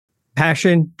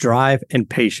Passion, drive, and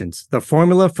patience. The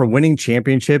formula for winning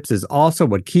championships is also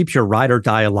what keeps your ride or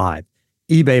die alive.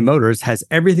 eBay Motors has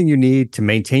everything you need to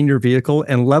maintain your vehicle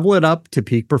and level it up to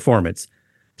peak performance.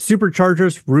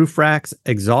 Superchargers, roof racks,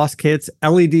 exhaust kits,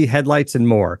 LED headlights, and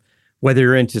more. Whether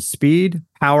you're into speed,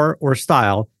 power, or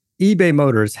style, eBay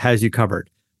Motors has you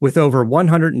covered. With over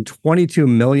 122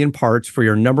 million parts for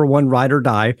your number one ride or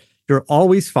die, you'll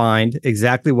always find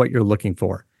exactly what you're looking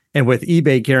for. And with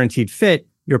eBay Guaranteed Fit,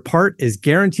 your part is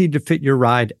guaranteed to fit your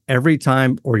ride every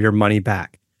time or your money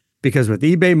back. Because with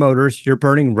eBay Motors, you're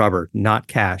burning rubber, not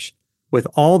cash. With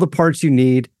all the parts you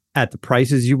need at the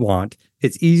prices you want,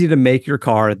 it's easy to make your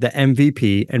car the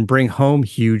MVP and bring home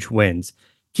huge wins.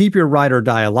 Keep your ride or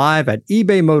die alive at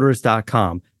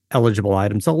ebaymotors.com. Eligible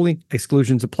items only.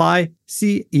 Exclusions apply.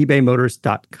 See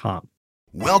ebaymotors.com.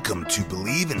 Welcome to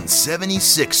Believe in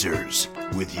 76ers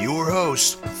with your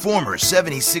hosts, former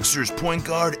 76ers point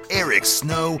guard Eric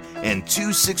Snow and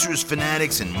two Sixers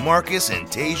fanatics in Marcus and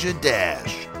Tasia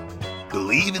Dash.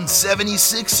 Believe in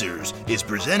 76ers is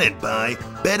presented by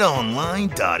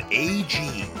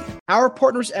betonline.ag. Our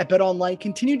partners at BetOnline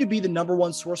continue to be the number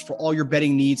one source for all your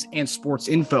betting needs and sports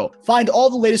info. Find all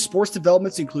the latest sports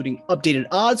developments, including updated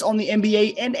odds on the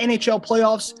NBA and NHL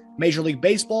playoffs, Major League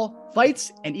Baseball,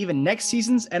 fights, and even next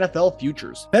season's NFL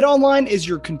futures. BetOnline is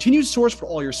your continued source for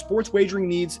all your sports wagering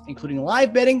needs, including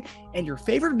live betting and your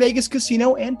favorite Vegas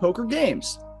casino and poker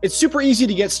games. It's super easy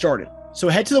to get started. So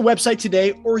head to the website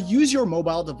today or use your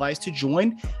mobile device to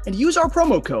join and use our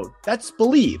promo code. That's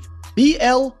BELIEVE,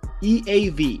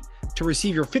 BLEAV, to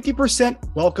receive your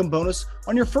 50% welcome bonus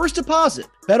on your first deposit.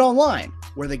 BetOnline,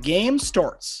 where the game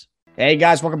starts. Hey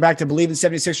guys, welcome back to Believe in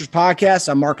 76ers podcast.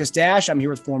 I'm Marcus Dash. I'm here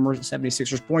with former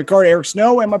 76ers point guard Eric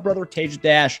Snow and my brother Tasia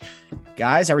Dash.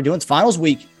 Guys, how are we doing? It's finals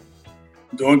week.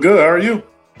 Doing good. How are you?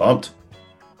 Pumped.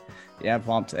 Yeah,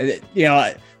 pumped.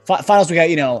 Finals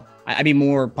week, I'd be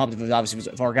more pumped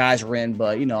if our guys are in,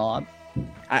 but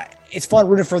it's fun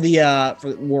rooting for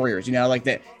the Warriors. Like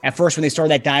that at first when they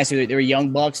started that dynasty, they were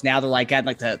young bucks. Now they're like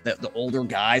the older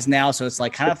guys now, so it's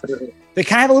like they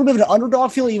kind of have a little bit of an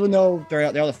underdog feel, even though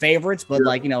they're the favorites. But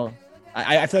I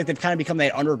feel like they've kind of become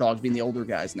that underdogs, being the older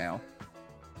guys now.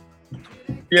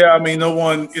 Yeah, I mean, no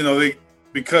one,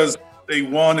 because they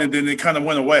won and then they kind of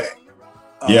went away.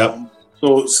 Yeah.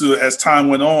 So as time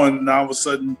went on, now all of a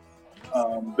sudden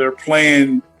they're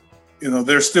playing.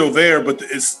 They're still there, but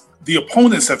the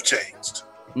opponents have changed.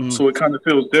 Mm-hmm. So it kind of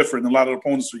feels different. A lot of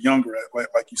opponents are younger,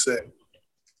 like you said.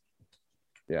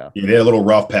 Yeah, they had a little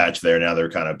rough patch there. Now they're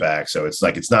kind of back. So it's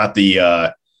not the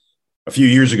a few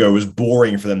years ago it was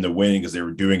boring for them to win because they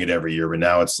were doing it every year, but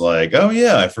now it's like, oh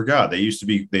yeah, I forgot they used to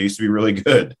be really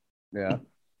good. Yeah.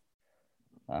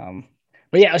 But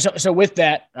yeah, so with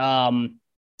that,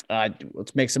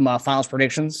 let's make some finals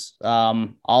predictions.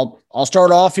 I'll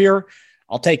start off here.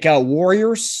 I'll take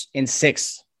Warriors in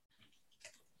 6.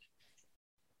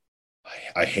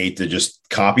 I hate to just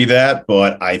copy that,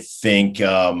 but I think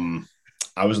I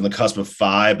was on the cusp of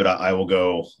 5, but I'll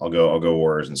go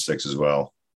Warriors in 6 as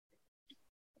well.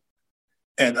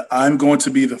 And I'm going to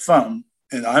be the thumb,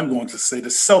 and I'm going to say the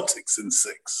Celtics in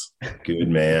 6. Good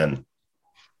man.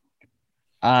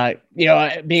 Being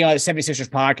on the 76ers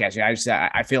podcast,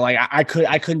 I feel like I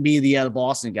couldn't be the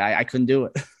Boston guy. I couldn't do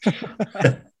it.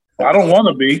 I don't want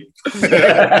to be.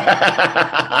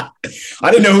 I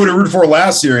didn't know who to root for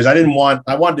last series. I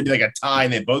wanted to be like a tie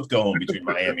and they both go home between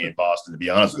Miami and Boston, to be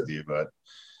honest with you. But,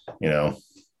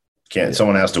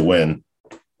 someone has to win.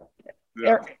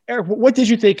 Eric, what did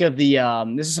you think of the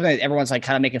this is something that everyone's like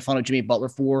kind of making fun of Jimmy Butler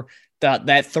for,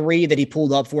 that 3 that he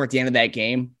pulled up for at the end of that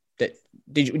game?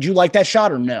 Did you like that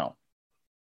shot or no?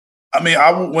 I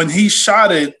mean, when he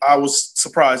shot it, I was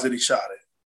surprised that he shot it.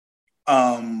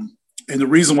 And the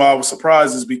reason why I was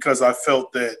surprised is because I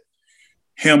felt that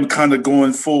him kind of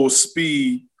going full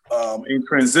speed in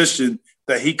transition,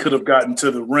 that he could have gotten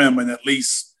to the rim and at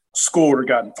least scored or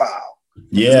gotten fouled.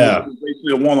 Yeah. It was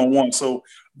basically a one-on-one. So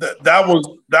that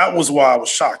was why I was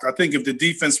shocked. I think if the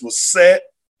defense was set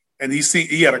and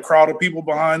he had a crowd of people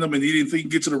behind him and he didn't think he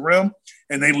could get to the rim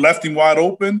and they left him wide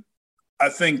open, I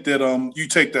think that you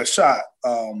take that shot.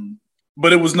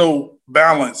 But it was no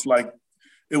balance. Like,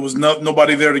 it was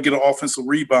nobody there to get an offensive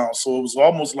rebound. So it was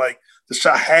almost like the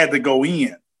shot had to go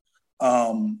in.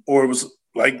 Or it was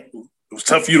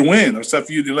tough for you to win. It was tough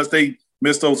for you unless they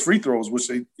missed those free throws, which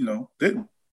they, didn't.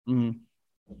 Mm-hmm.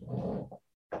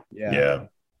 Yeah.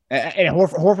 And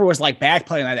Horford was like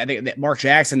backpedaling. I think that Mark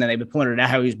Jackson, then they pointed out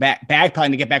how he was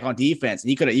backpedaling to get back on defense. And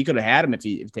he could have had him if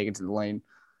he taken to the lane.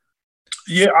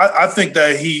 Yeah, I think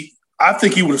that he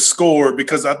would have scored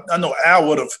because I know Al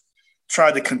would have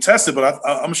tried to contest it, but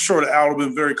I'm sure that Al would have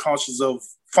been very cautious of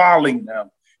fouling them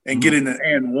and getting an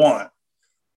and one.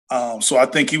 So I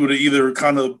think he would have either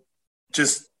kind of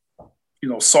just,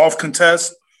 soft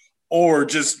contest or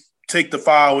just take the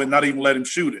foul and not even let him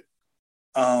shoot it,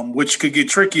 which could get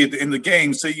tricky at the end of the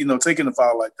game, taking the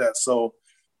foul like that. So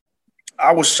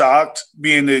I was shocked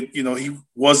being that, he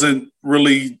wasn't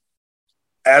really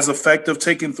as effective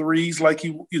taking threes like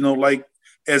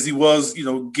as he was,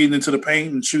 getting into the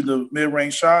paint and shooting the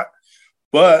mid-range shot.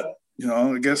 But,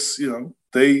 I guess,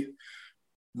 they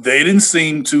didn't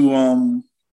seem to,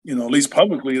 at least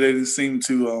publicly, they didn't seem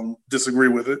to disagree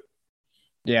with it.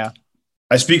 Yeah.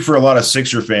 I speak for a lot of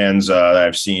Sixer fans that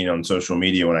I've seen on social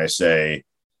media when I say,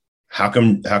 how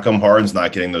come Harden's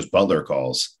not getting those Butler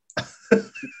calls?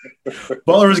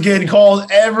 Butler was getting called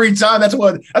every time. That's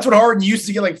what Harden used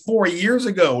to get like 4 years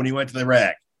ago when he went to the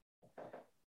rack.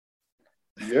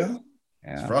 Yeah.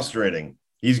 It's frustrating.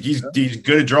 He's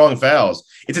good at drawing fouls.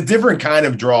 It's a different kind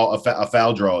of draw, a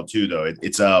foul draw too, though.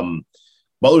 It's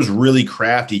Butler's really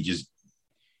crafty, just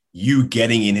you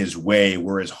getting in his way,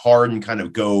 whereas Harden kind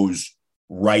of goes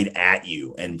right at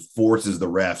you and forces the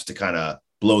refs to kind of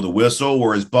blow the whistle,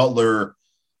 whereas Butler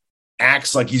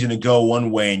acts like he's going to go one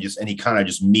way and he kind of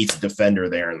just meets the defender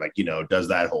there and does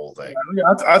that whole thing.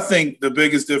 I think the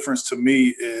biggest difference to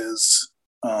me is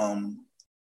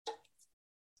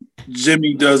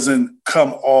Jimmy doesn't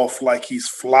come off like he's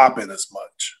flopping as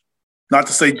much. Not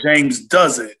to say James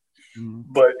does it,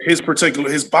 but his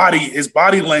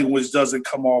body language doesn't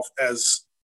come off as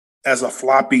a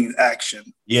flopping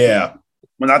action. Yeah.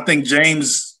 When I think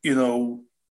James,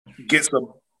 gets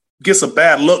a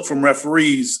bad look from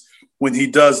referees when he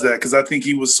does that, because I think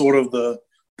he was sort of the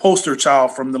poster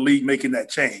child from the league making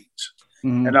that change.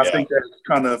 And I think that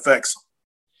kind of affects him.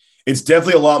 It's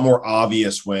definitely a lot more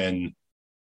obvious when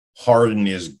Harden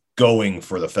is going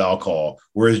for the foul call,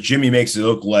 whereas Jimmy makes it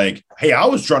look like, hey, I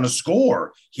was trying to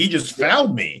score. He just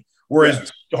fouled me.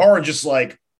 Whereas Harden just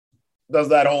does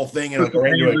that whole thing and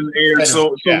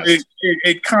so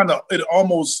it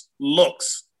almost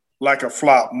looks like a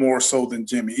flop more so than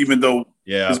Jimmy, even though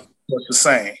it's the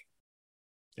same.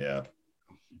 Yeah.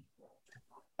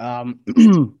 I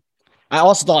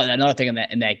also thought another thing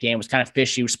in that game was kind of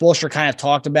fishy. Spoelstra kind of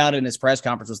talked about it in his press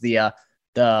conference was the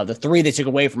three they took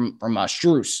away from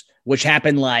Strus, which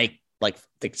happened like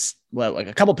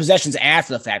a couple possessions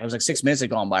after the fact. It was like 6 minutes had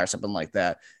gone by or something like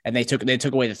that, and they took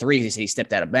away the three. They said he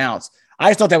stepped out of bounds. I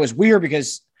just thought that was weird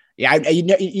because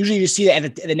usually you see that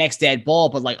at the next dead ball,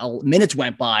 but minutes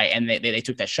went by and they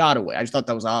took that shot away. I just thought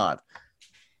that was odd.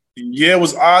 Yeah, it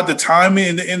was odd, the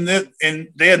timing, and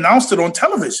they announced it on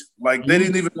television. Like they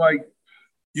didn't even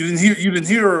you didn't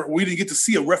hear. We didn't get to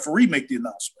see a referee make the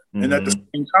announcement, and at the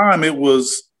same time, it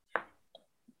was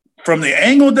from the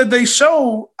angle that they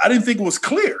showed. I didn't think it was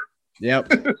clear.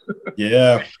 Yep.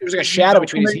 Yeah, it was like a shadow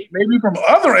between maybe from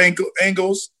other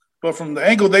angles, but from the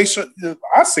angle they showed,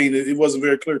 I seen it. It wasn't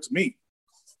very clear to me.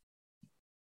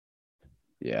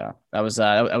 Yeah, that was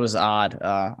odd.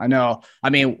 I know. I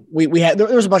mean, we had there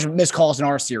was a bunch of missed calls in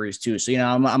our series too. So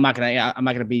I'm not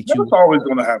gonna be too. That's always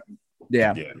gonna happen. Yeah.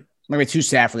 I'm not gonna be too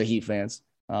sad for the Heat fans.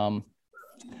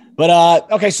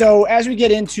 But okay. So as we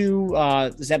get into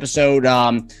this episode,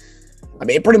 I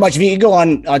mean, pretty much if you go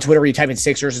on Twitter where you type in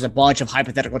Sixers, there's a bunch of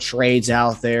hypothetical trades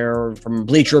out there from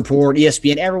Bleacher Report,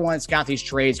 ESPN. Everyone's got these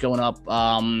trades going up,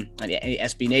 and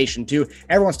SB Nation too.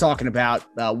 Everyone's talking about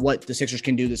what the Sixers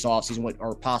can do this offseason, what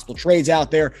are possible trades out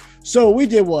there. So what we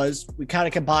did was we kind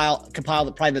of compiled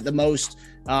probably the most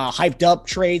hyped up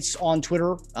trades on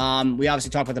Twitter. We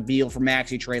obviously talked about the Beal for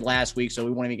Maxey trade last week, so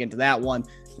we won't even get into that one.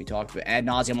 We talked ad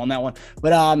nauseum on that one,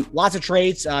 but lots of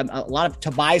trades, a lot of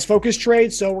Tobias focused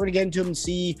trades. So we're going to get into them and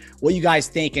see what you guys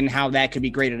think and how that could be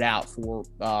graded out for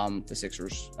the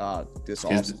Sixers this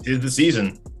offseason.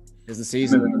 Is the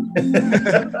season.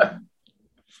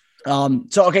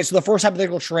 So the first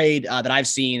hypothetical trade that I've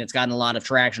seen that's gotten a lot of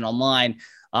traction online,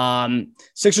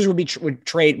 Sixers would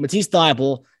trade Matisse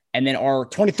Thybulle and then our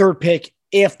 23rd pick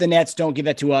if the Nets don't give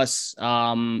that to us,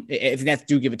 if the Nets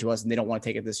do give it to us and they don't want to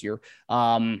take it this year,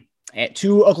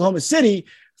 to Oklahoma City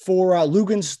for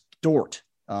Luguentz Dort.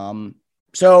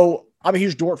 So I'm a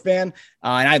huge Dort fan,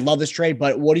 and I love this trade,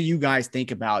 but what do you guys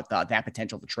think about that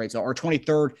potential of the trade? So our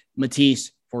 23rd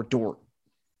Matisse for Dort.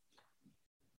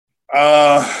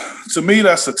 To me,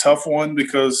 that's a tough one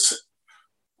because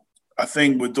I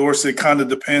think with Dorsey, it kind of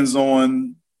depends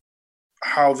on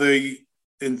how they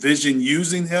envision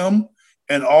using him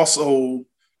and also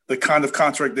the kind of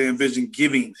contract they envision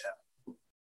giving him.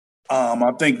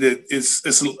 I think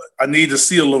that I need to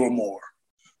see a little more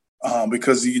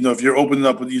because, if you're opening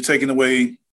up, you're taking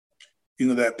away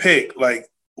that pick, like,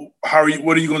 what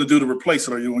are you going to do to replace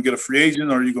it? Are you going to get a free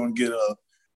agent? Or are you going to get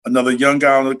another young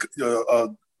guy on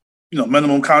a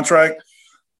minimum contract?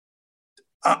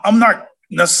 I'm not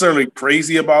necessarily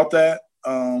crazy about that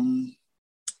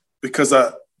because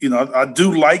I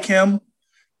do like him.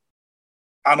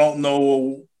 I don't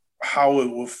know how it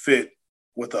will fit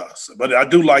with us, but I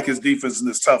do like his defense and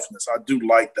his toughness. I do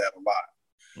like that a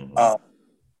lot.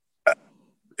 Mm-hmm.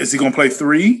 Is he going to play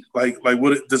 3? Like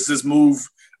what does this move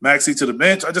Maxey to the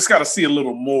bench? I just got to see a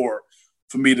little more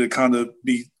for me to kind of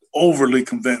be overly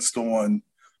convinced on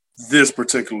this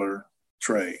particular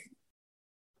trade.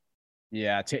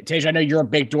 Yeah, Tej, I know you're a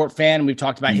big Dort fan. We've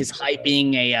talked about his height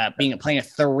being playing a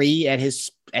 3 at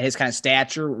his kind of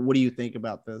stature. What do you think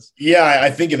about this? Yeah, I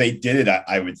think if they did it,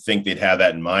 I would think they'd have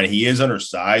that in mind. He is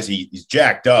undersized. He's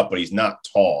jacked up, but he's not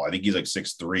tall. I think he's like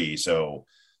 6'3". So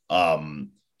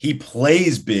he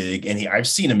plays big, and I've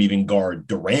seen him even guard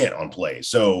Durant on plays.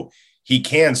 So he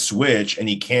can switch, and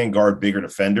he can guard bigger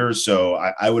defenders. So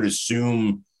I would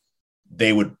assume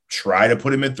they would try to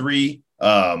put him at 3.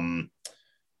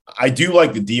 I do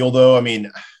like the deal, though. I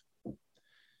mean,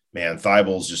 man,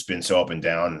 Thybulle's just been so up and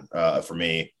down for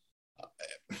me.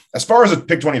 As far as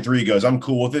pick 23 goes, I'm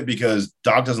cool with it because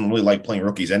Doc doesn't really like playing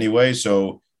rookies anyway.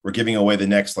 So we're giving away the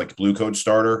next blue coat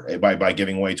starter by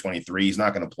giving away 23. He's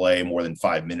not going to play more than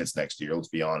 5 minutes next year. Let's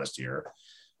be honest here.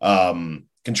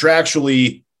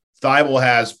 Contractually, Thybulle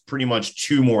has pretty much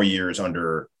 2 more years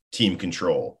under team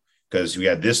control because we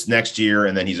had this next year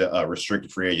and then he's a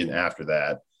restricted free agent after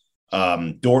that.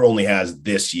 Dort only has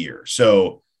this year.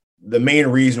 So the main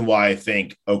reason why I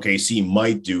think OKC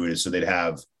might do it is so they'd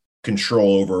have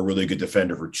control over a really good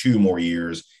defender for 2 more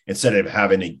years instead of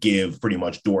having to give pretty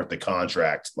much Dort the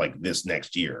contract like this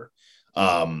next year.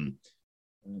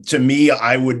 To me,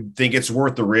 I would think it's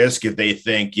worth the risk if they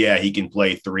think, yeah, he can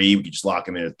play 3. We could just lock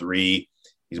him in at 3.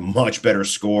 He's a much better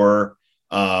scorer.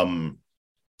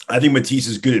 I think Matisse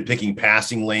is good at picking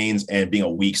passing lanes and being a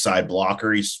weak side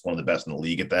blocker. He's one of the best in the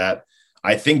league at that.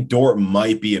 I think Dort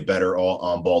might be a better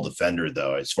on-ball defender,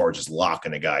 though, as far as just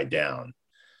locking a guy down.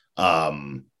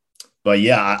 But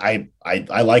yeah,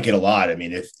 I like it a lot. I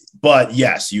mean, but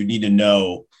yes, you need to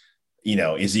know,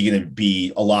 is he going to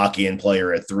be a lock-in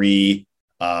player at 3?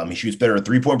 He shoots better at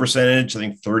 3-point percentage. I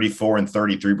think 34 and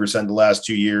 33% the last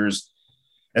 2 years.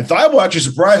 And Thybulle actually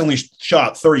surprisingly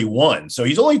shot 31. So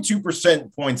he's only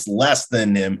 2% points less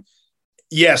than him.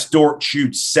 Yes, Dort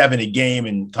shoots 7 a game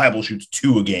and Thybulle shoots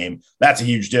 2 a game. That's a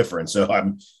huge difference. So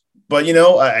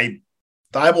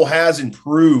Thybulle has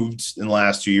improved in the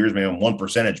last 2 years, maybe on 1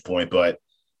 percentage point. But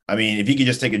I mean, if he could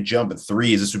just take a jump at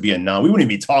 3s, this would be a non. We wouldn't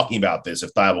be talking about this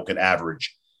if Thybulle could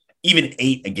average even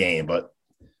 8 a game, but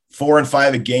 4 and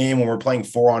 5 a game when we're playing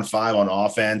 4-on-5 on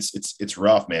offense, it's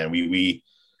rough, man.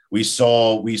 We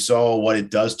saw what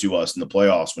it does to us in the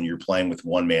playoffs when you're playing with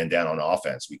 1 man down on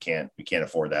offense. We can't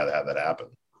afford to have that happen.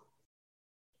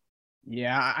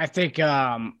 Yeah, I think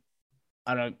I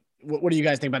don't know. What do you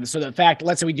guys think about this? So the fact,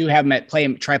 let's say we do have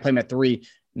him try to play him at 3,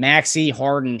 Maxey,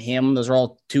 Harden, him. Those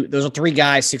are 3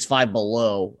 guys 6'5"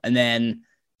 below, and then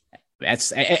and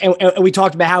we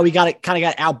talked about how we kind of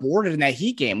got outboarded in that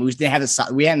Heat game. We didn't have the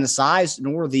size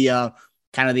nor the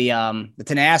the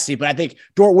tenacity, but I think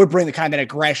Dort would bring the kind of that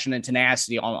aggression and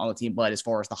tenacity on the team. But as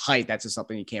far as the height, that's just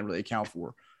something you can't really account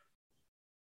for.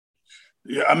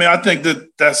 Yeah, I mean, I think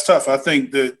that's tough. I think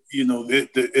that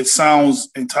it sounds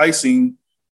enticing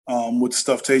with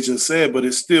stuff Tej just said, but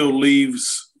it still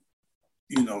leaves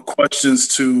questions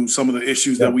to some of the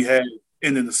issues that we had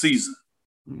ending the season.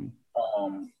 Mm-hmm.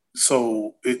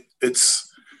 So it's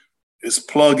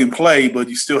plug and play, but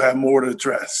you still have more to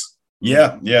address.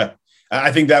 Yeah.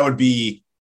 I think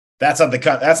that's not the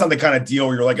kind of deal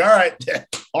where you're like, all right,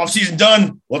 off season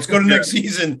done. Let's go to next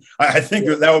season. I think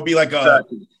that would be like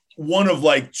one of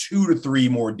 2 to 3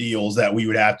 more deals that we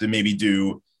would have to maybe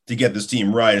do to get this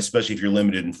team right, especially if you're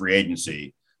limited in free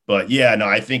agency. But yeah, no,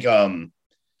 I think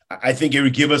it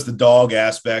would give us the dog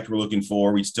aspect we're looking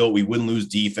for. We wouldn't lose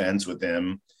defense with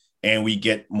him, and we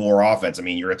get more offense. I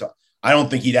mean, I don't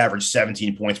think he'd average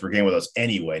 17 points per game with us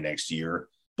anyway next year.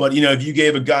 But, if you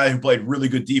gave a guy who played really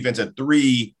good defense at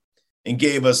 3 and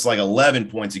gave us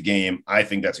 11 points a game, I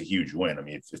think that's a huge win. I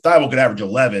mean, if Thybulle could average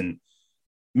 11,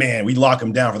 man, we'd lock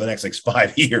him down for the next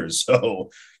 5 years. So,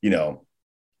 You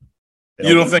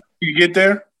don't think you get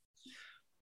there?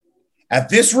 At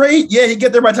this rate? Yeah, he'd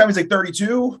get there by the time he's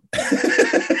 32.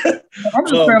 I'm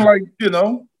just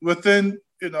saying, within,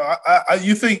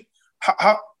 you think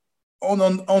how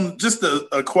on just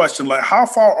a question, how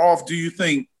far off do you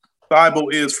think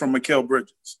Thybulle is from Mikal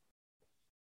Bridges?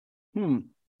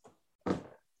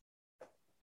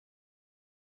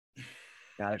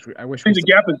 God, I wish the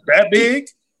gap is that big.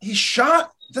 He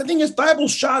shot. The thing is,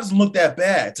 Thibel's shot doesn't look that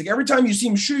bad. It's like every time you see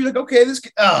him shoot, you're like, okay, that's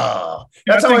how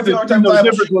I feel every time the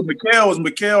difference with Mikal is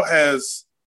Mikal has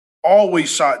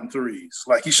always shot in threes.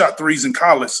 Like, he shot threes in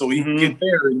college, so he can get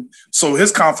there. And so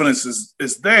his confidence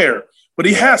is there. But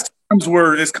he has times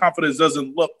where his confidence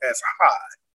doesn't look as high.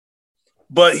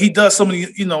 But he does so many,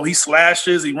 he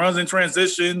slashes, he runs in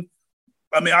transition.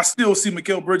 I mean, I still see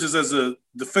Mikal Bridges as a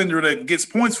defender that gets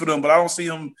points for them, but I don't see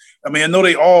him. I mean, I know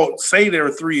they all say they're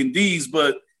 3-and-Ds,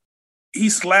 but he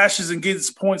slashes and gets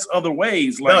points other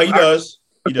ways. Like, no, he does.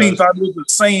 I think I was the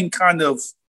same kind of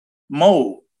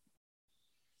mode.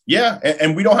 Yeah,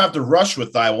 and we don't have to rush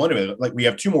with Thibault anyway. Like, we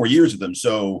have 2 more years of them.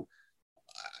 So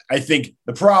I think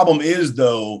the problem is,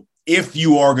 though, if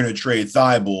you are going to trade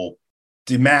Thibault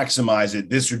to maximize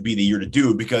it, this would be the year to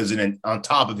do it, because on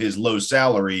top of his low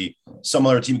salary, some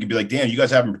other team could be like, damn, you guys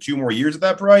have him for 2 more years at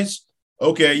that price?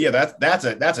 Okay, yeah, that's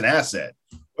an asset.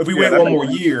 If we wait 1 more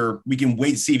year, we can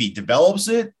wait to see if he develops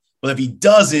it. But if he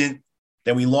doesn't,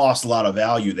 then we lost a lot of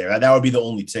value there. That would be the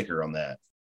only ticker on that.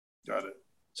 Got it.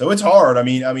 So it's hard. I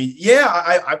mean,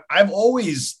 yeah, I've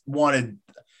always wanted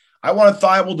 – I wanted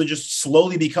Thibault to just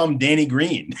slowly become Danny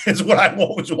Green is what I've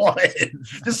always wanted.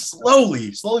 Just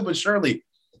slowly but surely.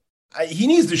 He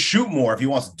needs to shoot more if he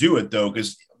wants to do it, though,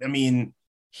 because, I mean,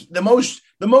 the most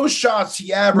shots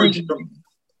he averaged.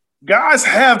 Guys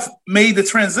have made the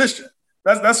transition.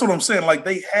 That's what I'm saying. Like,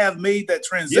 they have made that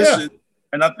transition. Yeah.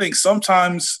 And I think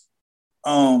sometimes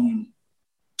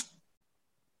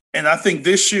and I think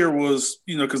this year was,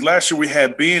 because last year we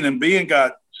had Ben, and Ben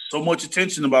got so much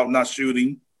attention about not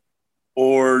shooting.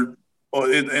 And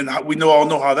we all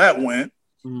know how that went.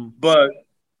 But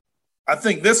I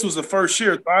think this was the first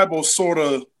year Thibault sort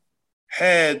of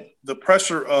had the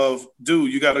pressure of,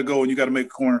 dude, you got to go and you got to make a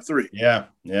corner 3. Yeah.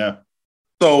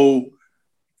 So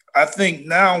I think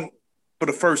now for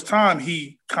the first time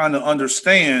he kind of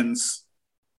understands,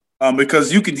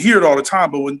 because you can hear it all the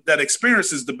time, but when that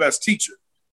experience is the best teacher.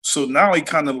 So now he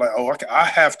kind of like, I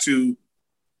have to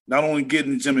not only get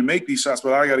in the gym and make these shots,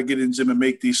 but I got to get in the gym and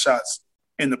make these shots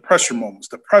in the pressure moments,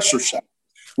 the pressure shot,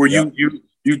 where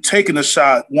you taking a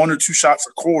shot, 1 or 2 shots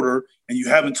a quarter, and you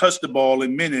haven't touched the ball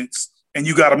in minutes, and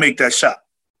you got to make that shot.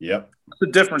 Yep. That's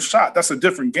a different shot. That's a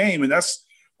different game. And that's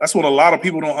what a lot of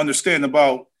people don't understand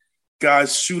about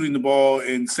guys shooting the ball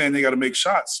and saying they got to make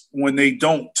shots when they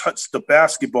don't touch the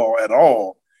basketball at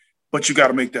all, but you got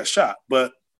to make that shot.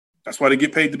 But that's why they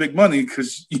get paid the big money,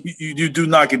 because you do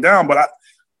knock it down. But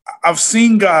I've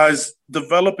seen guys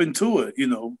develop into it,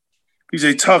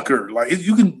 PJ Tucker. Like,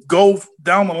 you can go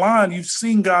down the line. You've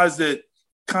seen guys that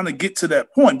kind of get to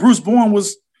that point. Bruce Bowen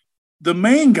was the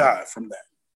main guy from that.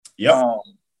 Yeah.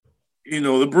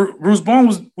 Bruce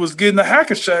Bowen was getting the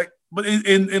hack-a-shack, but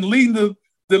in leading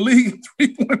the league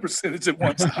 3-point percentage at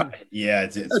one time. Yeah,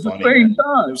 it's at funny. the same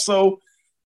time. So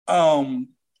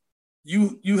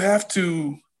you have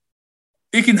to –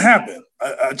 it can happen.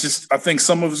 I think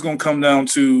some of it's going to come down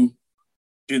to,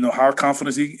 how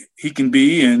confident he can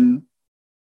be, and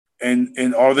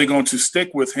are they going to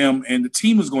stick with him, and the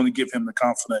team is going to give him the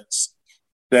confidence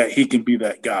that he can be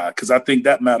that guy, because I think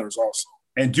that matters also.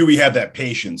 And do we have that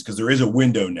patience? Because there is a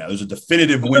window now. There's a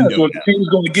definitive window. So the team is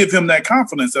going to give him that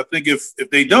confidence. I think if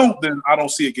they don't, then I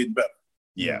don't see it getting better.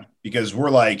 Yeah, because we're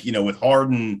like, with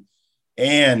Harden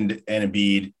and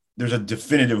Embiid, there's a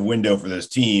definitive window for this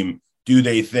team. Do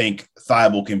they think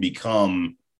Thibault can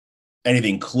become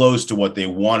anything close to what they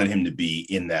wanted him to be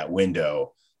in that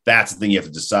window? That's the thing you have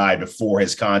to decide before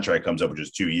his contract comes up, which is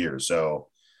 2 years. So,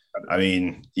 I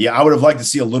mean, yeah, I would have liked to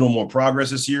see a little more progress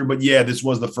this year, but yeah, this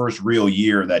was the first real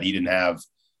year that he didn't have,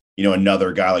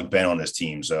 another guy like Ben on his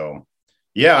team. So,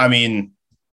 yeah, I mean,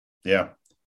 yeah.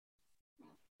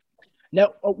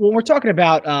 Now, when we're talking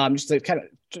about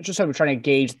just sort of trying to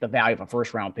gauge the value of a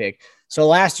first round pick. So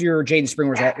last year, Jaden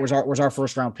Springer was our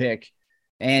first round pick,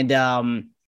 and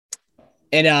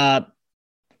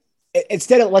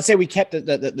instead of, let's say we kept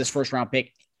this first round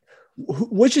pick,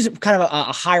 which is kind of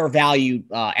a higher value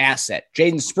asset,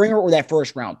 Jaden Springer or that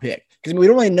first round pick? Because we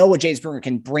don't really know what Jaden Springer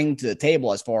can bring to the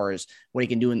table as far as what he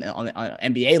can do on the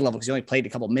NBA level, because he only played a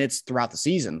couple of minutes throughout the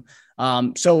season.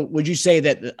 So would you say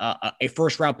that a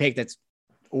first round pick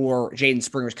or Jaden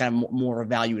Springer is kind of more of a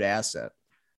valued asset?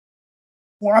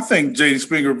 Well, I think Jaden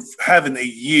Springer having a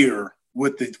year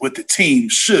with the team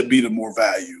should be the more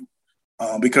value,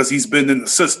 because he's been in the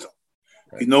system.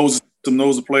 Right. He knows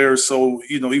the players. So,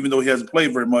 even though he hasn't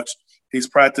played very much, he's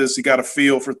practiced, he got a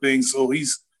feel for things. So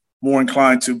he's more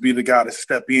inclined to be the guy to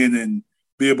step in and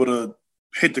be able to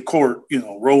hit the court,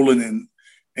 rolling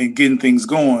and getting things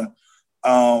going.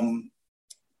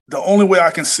 the only way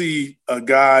I can see a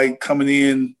guy coming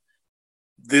in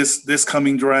this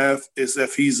coming draft is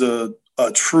if he's a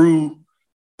true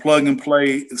plug and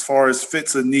play as far as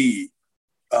fits a need.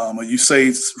 You say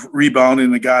it's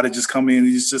rebounding, the guy that just come in,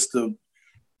 he's just a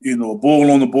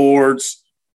bull on the boards,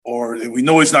 or we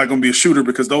know he's not going to be a shooter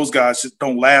because those guys just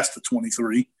don't last to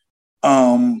 23.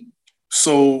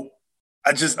 So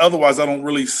otherwise I don't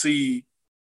really see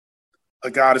a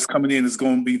guy that's coming in is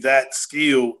going to be that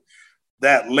skilled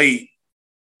that late,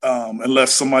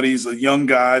 unless somebody's a young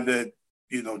guy that,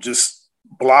 just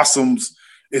blossoms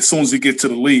as soon as he gets to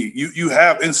the league. You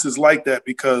have instances like that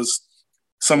because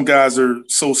some guys are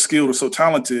so skilled or so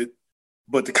talented,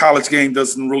 but the college game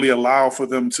doesn't really allow for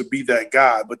them to be that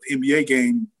guy, but the NBA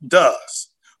game does.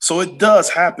 So it does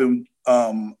happen.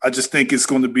 I just think it's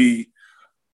going to be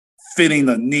fitting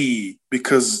a need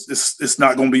because it's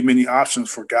not going to be many options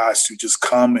for guys to just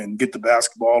come and get the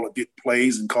basketball or get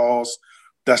plays and calls.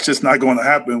 That's just not going to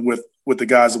happen with the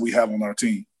guys that we have on our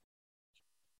team.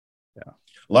 Yeah.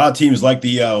 A lot of teams like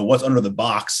the what's under the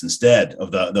box instead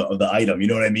of the item. You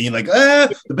know what I mean? Like,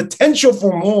 the potential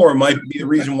for more might be the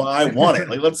reason why I want it.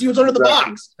 Like, let's see what's under the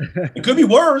box. It could be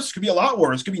worse. Could be a lot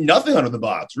worse. Could be nothing under the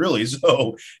box, really.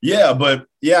 So, yeah. But,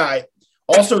 yeah,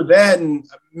 also then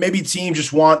maybe teams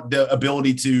just want the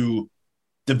ability to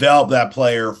develop that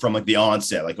player from, like, the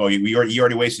onset. Like, you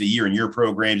already wasted a year in your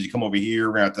programs. You come over here,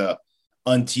 we're going to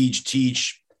have to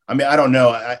teach. I mean, I don't know.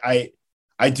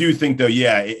 I do think, though,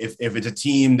 yeah, if it's a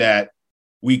team that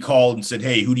we called and said,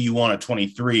 hey, who do you want at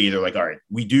 23? They're like, all right,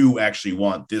 we do actually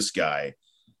want this guy.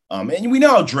 And we know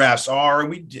how drafts are.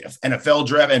 NFL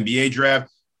draft, NBA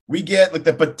draft, we get like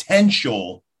the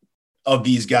potential of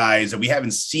these guys that we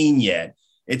haven't seen yet.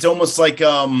 It's almost like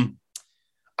I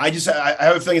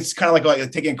have a feeling it's kind of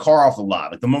like taking a car off the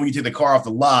lot. Like the moment you take the car off the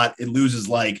lot, it loses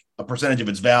like a percentage of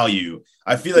its value.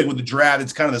 I feel like with the draft,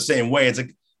 it's kind of the same way. It's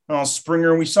like,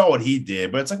 Springer, and we saw what he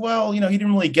did, but it's like, well, he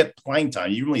didn't really get playing time.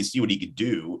 You didn't really see what he could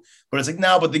do, but it's like,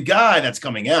 no, but the guy that's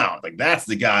coming out, like that's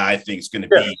the guy I think is going to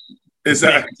be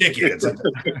exactly ticket. Like,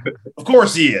 of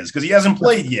course he is, because he hasn't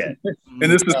played yet.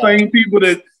 And it's the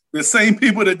same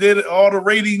people that did all the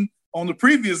rating on the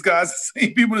previous guys, the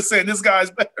same people that saying this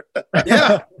guy's better.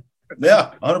 Yeah,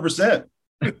 100%.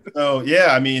 So yeah,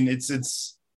 I mean,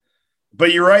 it's.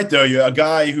 But you're right, though. You're a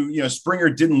guy who, Springer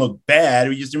didn't look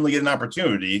bad. He just didn't really get an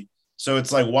opportunity. So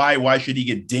it's like, why should he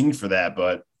get dinged for that?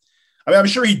 But I mean, I'm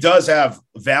sure he does have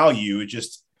value.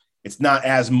 It's not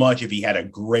as much if he had a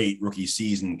great rookie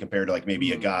season compared to like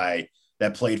maybe a guy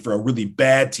that played for a really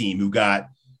bad team who got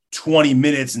 20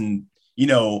 minutes and,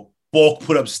 bulk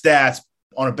put up stats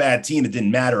on a bad team that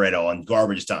didn't matter at all in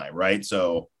garbage time. Right.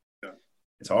 So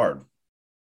it's hard.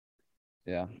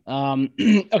 Yeah.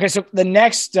 Okay. So the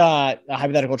next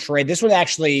hypothetical trade, this one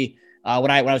actually,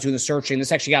 when I was doing the searching,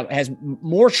 this actually has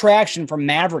more traction from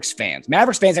Mavericks fans.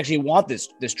 Mavericks fans actually want this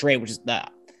trade, which is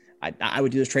I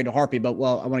would do this trade in a heartbeat, but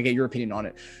I want to get your opinion on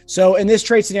it. So in this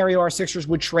trade scenario, our Sixers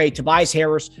would trade Tobias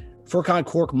Harris, Furkan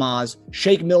Korkmaz,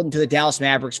 Shake Milton to the Dallas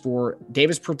Mavericks for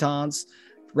Davis Bertans,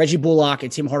 Reggie Bullock,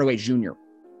 and Tim Hardaway Jr.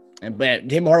 But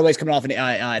Tim Hardaway's coming off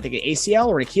I think an ACL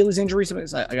or an Achilles injury, something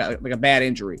like a bad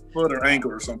injury. Foot or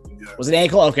ankle or something. Yeah. Was it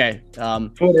ankle? Okay.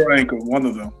 Foot or ankle, one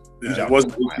of them. Yeah, it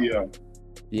wasn't ACL.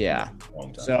 Yeah.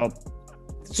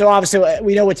 So obviously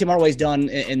we know what Tim Hardaway's done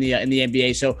in the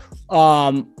NBA. So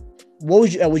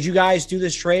what would you guys do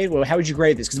this trade? Well, how would you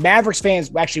grade this? Because Mavericks fans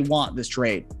actually want this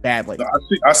trade badly.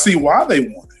 I see why they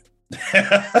want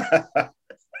it.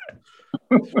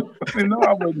 No,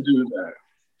 I wouldn't do that.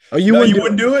 Oh, you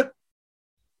wouldn't do it?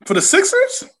 For the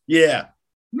Sixers? Yeah.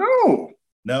 No.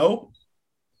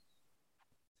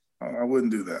 I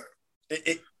wouldn't do that.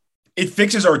 It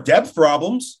fixes our depth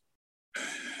problems.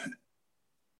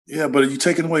 Yeah, but you're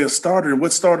taking away a starter. And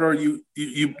what starter are you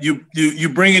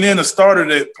bringing in a starter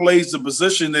that plays the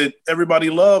position that everybody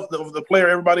loves, the player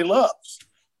everybody loves?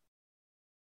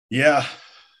 Yeah.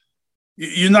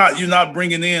 You're not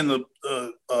bringing in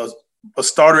a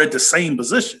starter at the same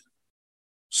position.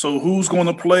 So who's going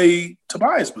to play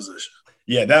Tobias' position?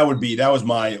 Yeah, that was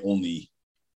my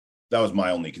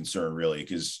only concern, really,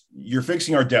 because you're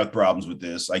fixing our depth problems with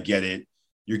this. I get it.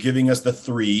 You're giving us the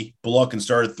three. Bullock can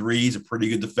start at three. He's a pretty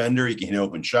good defender. He can hit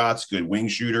open shots, good wing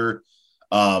shooter.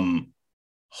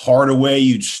 Hardaway,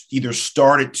 you'd either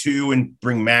start at two and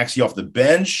bring Maxey off the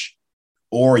bench,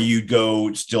 or you'd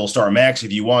go still start Maxey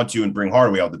if you want to and bring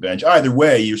Hardaway off the bench. Either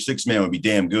way, your sixth man would be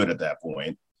damn good at that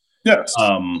point. Yes.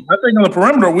 I think on the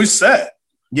perimeter we set.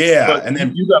 Yeah. But and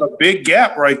then you got a big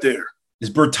gap right there.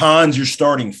 Is Bertans your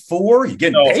starting four? You're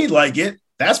getting paid like it.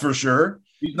 That's for sure.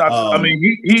 He's not. I mean,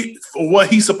 he for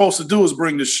what he's supposed to do is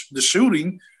bring the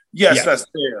shooting. Yes, that's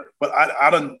fair. But I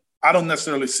don't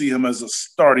necessarily see him as a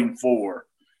starting four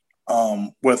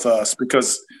with us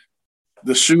because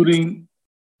the shooting,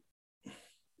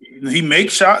 he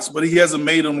makes shots, but he hasn't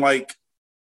made them like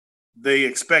they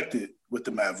expected with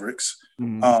the Mavericks.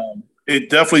 Mm-hmm. It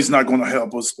definitely is not going to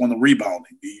help us on the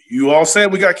rebounding. You all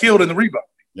said we got killed in the rebounding.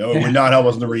 No, we're not helping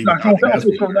us in the rebounding. Not going to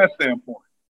help us from that standpoint.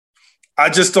 I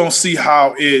just don't see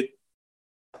how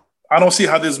I don't see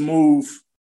how this move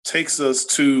takes us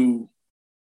to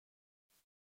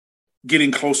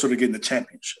getting closer to getting the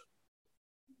championship.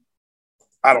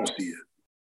 I don't see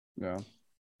it.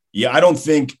 Yeah, I don't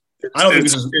think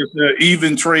it's an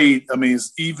even trade. I mean,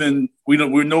 it's even.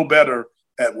 We're no better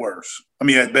at worst. I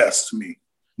mean, at best to me.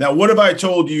 Now, what if I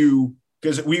told you,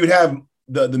 because we would have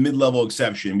the mid-level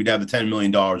exception, we'd have the $10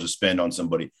 million to spend on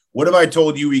somebody. What if I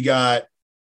told you we got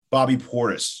Bobby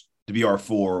Portis to be our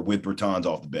 4 with Bertans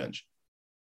off the bench?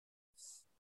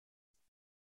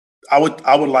 I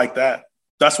would like that.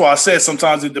 That's why I said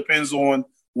sometimes it depends on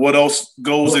what else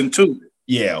goes into it.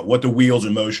 Yeah, what the wheels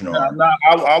in motion are.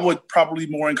 I would probably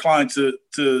more inclined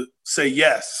to say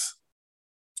yes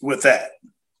with that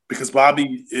because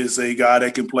Bobby is a guy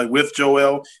that can play with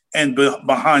Joel and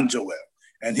behind Joel.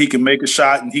 And he can make a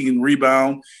shot and he can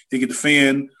rebound. He can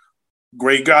defend.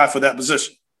 Great guy for that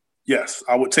position. Yes,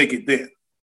 I would take it then.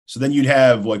 So then you'd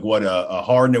have like what a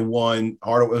Harden at 1,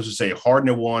 let's just say Harden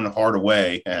at 1,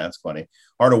 Hardaway. That's funny.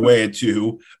 Hardaway at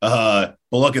 2,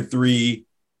 Bullock at 3,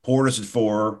 Portis at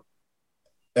 4,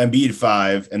 Embiid at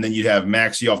 5, and then you'd have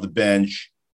Maxey off the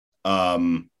bench.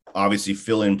 Obviously,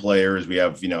 fill-in players. We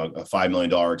have a $5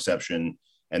 million exception,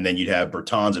 and then you'd have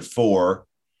Bertans at 4.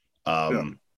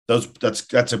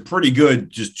 That's a pretty good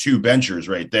just 2 benchers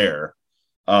right there.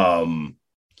 I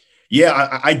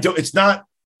don't. It's not.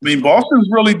 I mean, Boston's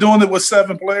really doing it with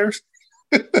 7 players.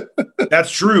 That's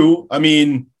true. I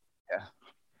mean,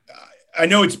 I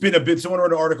know it's been a bit. Someone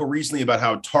wrote an article recently about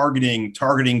how targeting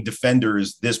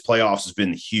defenders this playoffs has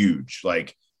been huge.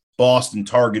 Like Boston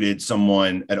targeted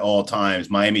someone at all times.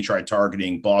 Miami tried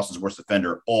targeting Boston's worst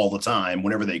defender all the time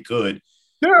whenever they could.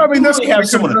 Yeah, I mean, that's have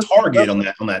someone to target on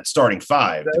that starting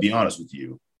 5. To be honest with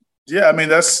you. Yeah, I mean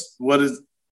that's what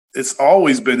it's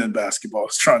always been in basketball.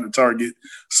 It's trying to target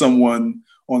someone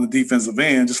on the defensive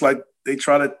end, just like they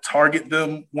try to target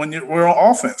them when we're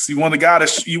on offense. You want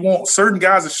you want certain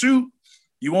guys to shoot.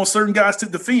 You want certain guys to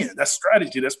defend. That's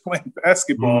strategy. That's playing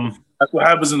basketball. Mm-hmm. That's what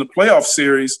happens in the playoff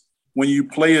series when you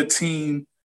play a team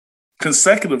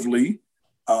consecutively.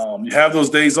 You have those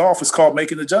days off. It's called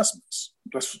making adjustments.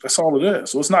 That's all it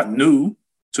is. So it's not new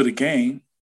to the game.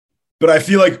 But I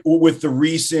feel like with the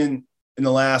recent, in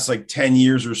the last like 10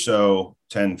 years or so,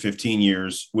 10, 15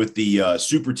 years with the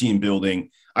super team building,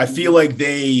 I feel like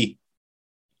that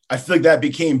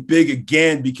became big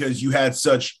again because you had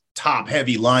such top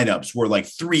heavy lineups where like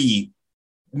 3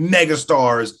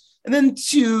 megastars and then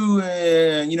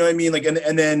 2, you know what I mean? Like,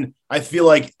 and then I feel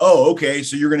like, oh, okay.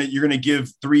 So you're going to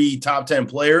give 3 top 10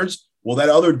 players. Well, that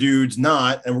other dude's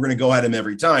not, and we're going to go at him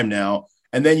every time now.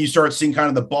 And then you start seeing kind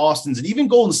of the Bostons and even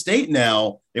Golden State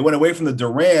now, they went away from the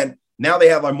Durant. Now they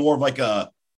have more of like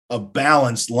a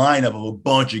balanced lineup of a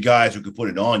bunch of guys who could put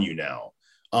it on you now.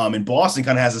 And Boston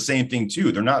kind of has the same thing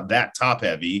too. They're not that top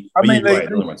heavy. I mean, they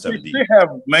have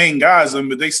main guys,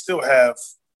 but they still have,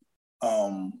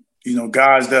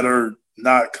 guys that are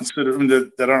not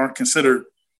considered that aren't considered,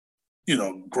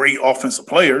 great offensive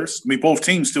players. I mean, both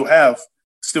teams still have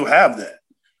that.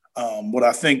 What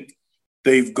I think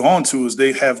they've gone to is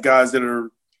they have guys that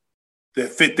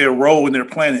fit their role and they're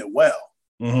playing it well.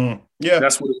 Mm-hmm. Yeah,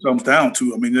 that's what it comes down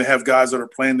to. I mean, they have guys that are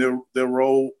playing their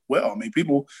role well. I mean,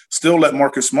 people still let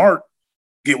Marcus Smart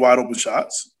get wide open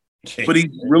shots, but he's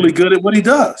really good at what he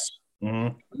does.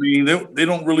 Mm-hmm. I mean,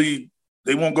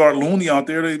 they won't guard Looney out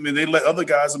there. They let other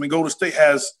guys. I mean, Golden State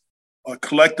has a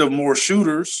collective more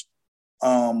shooters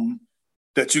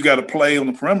that you got to play on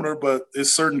the perimeter, but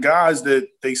there's certain guys that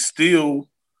they still,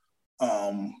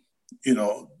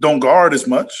 don't guard as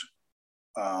much.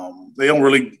 They don't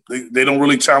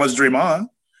really challenge Draymond.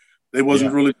 They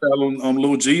wasn't really challenging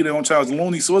Lil G. They don't challenge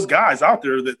Looney. So it's guys out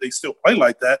there that they still play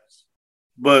like that.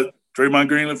 But Draymond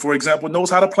Green, for example, knows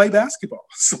how to play basketball,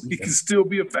 so he can still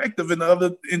be effective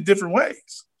in different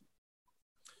ways.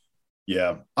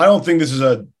 Yeah, I don't think this is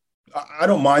I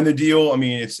don't mind the deal. I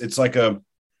mean, it's like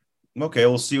okay,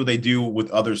 we'll see what they do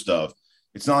with other stuff.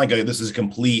 It's not like this is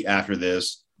complete after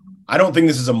this. I don't think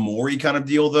this is a Morey kind of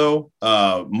deal, though.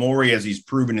 Morey, as he's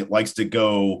proven it, likes to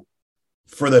go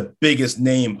for the biggest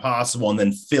name possible and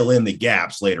then fill in the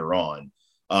gaps later on.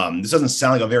 This doesn't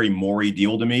sound like a very Morey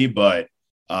deal to me, but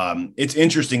it's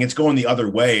interesting. It's going the other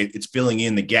way. It's filling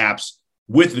in the gaps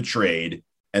with the trade.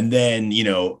 and then,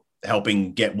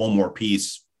 helping get one more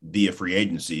piece via free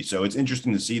agency. So it's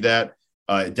interesting to see that.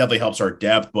 It definitely helps our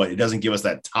depth, but it doesn't give us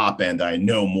that top end that I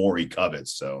know Morey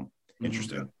covets. So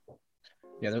interesting.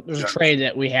 Yeah, there's a trade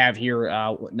that we have here.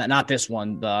 Not this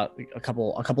one, but a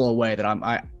couple away that I'm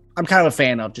kind of a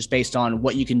fan of, just based on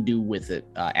what you can do with it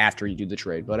after you do the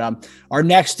trade. But our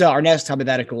next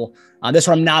hypothetical, this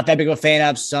one I'm not that big of a fan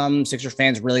of. Some Sixers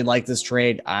fans really like this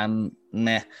trade. I'm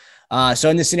meh. So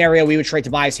in this scenario, we would trade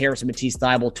Tobias Harris and Matisse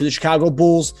Thybulle to the Chicago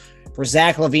Bulls for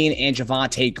Zach LaVine and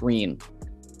Javonte Green.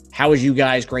 How would you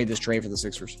guys grade this trade for the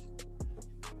Sixers?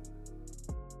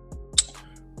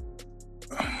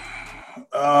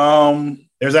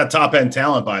 There's that top end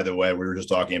talent, by the way, we were just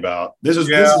talking about. This is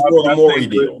more the Morey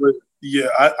deal.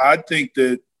 I think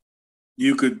that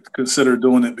you could consider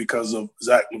doing it because of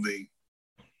Zach LaVine.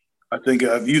 I think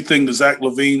if you think that Zach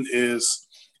LaVine is,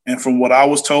 and from what I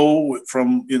was told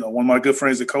from one of my good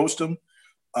friends that coached him,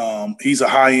 he's a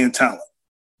high end talent,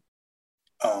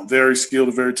 very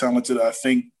skilled, very talented. I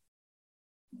think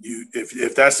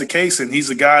if that's the case, and he's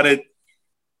a guy that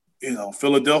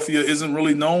Philadelphia isn't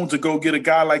really known to go get a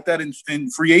guy like that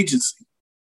in free agency.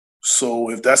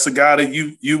 So if that's a guy that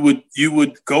you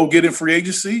would go get in free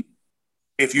agency,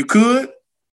 if you could,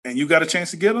 and you got a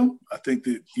chance to get him, I think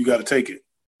that you got to take it.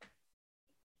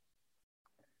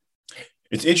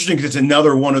 It's interesting because it's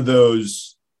another one of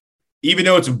those, even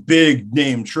though it's a big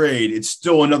name trade, it's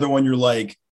still another one you're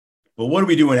like, well, what are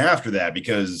we doing after that?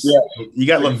 Because you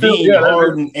got LaVine,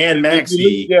 Harden, and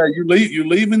Maxey. You're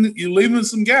leaving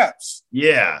some gaps.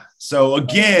 Yeah. So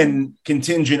again,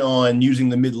 contingent on using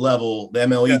the mid-level, the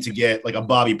MLE, to get like a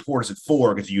Bobby Portis at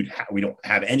 4, because we don't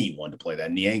have anyone to play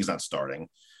that. Niang's not starting.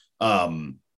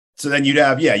 So then you'd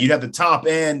have the top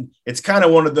end. It's kind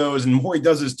of one of those, and Morey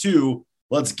does this too.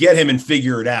 Let's get him and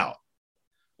figure it out.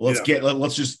 Let's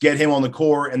just get him on the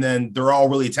court, and then they're all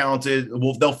really talented.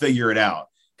 They'll figure it out.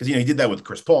 Because, he did that with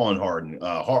Chris Paul and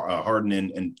Harden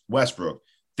and Westbrook.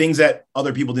 Things that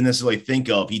other people didn't necessarily think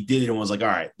of. He did it and was like, all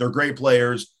right, they're great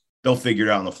players. They'll figure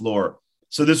it out on the floor.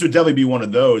 So this would definitely be one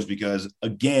of those because,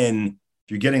 again,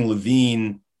 if you're getting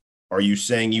LaVine, are you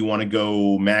saying you want to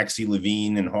go Maxey,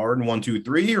 LaVine, and Harden 1, 2,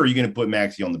 3? Or are you going to put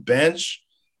Maxey on the bench?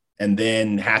 And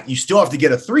then you still have to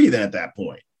get a 3 then at that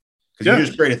point because you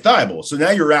just traded Thybulle. So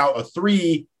now you're out a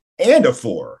 3 and a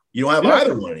 4. You don't have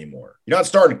either one anymore. You're not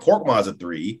starting Korkmaz at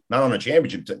 3, not on a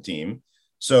championship team.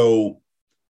 So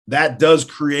that does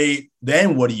create,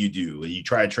 then what do? You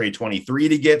try to trade 23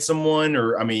 to get someone?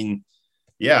 Or,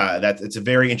 it's a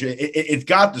very interesting, it's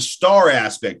got the star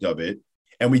aspect of it,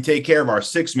 and we take care of our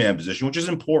 6-man position, which is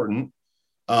important.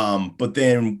 But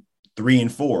then 3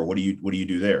 and 4, what do you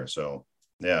do there? So,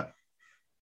 yeah.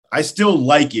 I still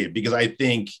like it because I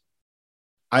think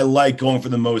I like going for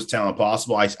the most talent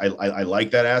possible. I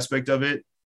like that aspect of it.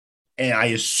 And I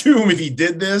assume if he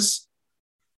did this,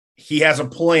 he has a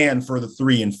plan for the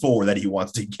 3 and 4 that he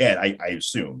wants to get. I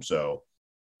assume. So,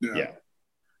 yeah.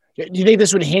 Do you think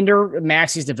this would hinder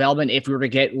Maxey's development if we were to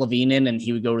get LaVine in and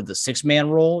he would go to the 6-man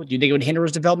role? Do you think it would hinder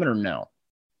his development or no?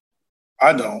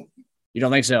 I don't. You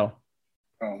don't think so?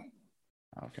 No.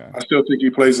 Okay. I still think he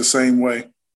plays the same way.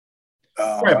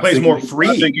 Plays more free.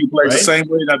 I think he plays the same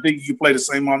way, and I think he can play the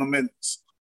same amount of minutes.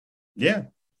 Yeah.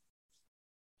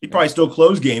 He probably still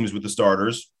close games with the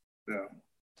starters. Yeah.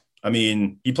 I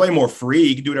mean, he play more free.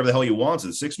 He can do whatever the hell he wants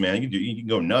as a 6-man. He can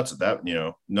go nuts at that.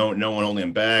 No one holding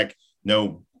him back.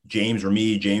 No James or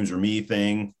me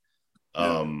thing.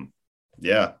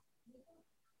 Yeah.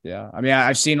 I mean,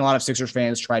 I've seen a lot of Sixers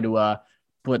fans try to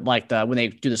put when they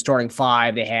do the starting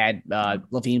 5, they had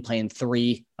LaVine playing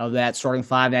 3 of that starting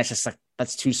 5. That's just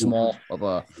that's too small of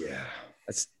a. Yeah.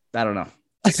 I don't know.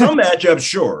 Some matchups,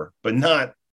 sure, but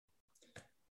not.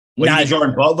 Not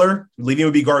Garden Butler. LaVine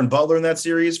would be Garden Butler in that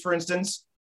series, for instance.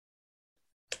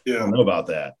 Yeah, I don't know about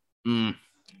that.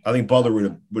 I think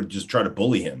Butler would just try to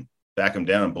bully him, back him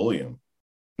down, and bully him.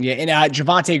 Yeah, and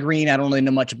Javonte Green, I don't really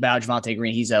know much about Javonte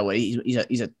Green. He's a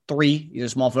 3. He's a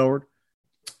small forward.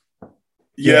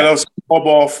 Yeah, that was small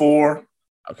ball 4.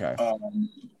 Okay,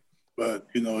 but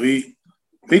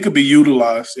he could be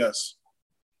utilized. Yes,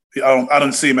 I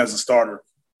don't see him as a starter,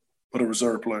 but a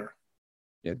reserve player.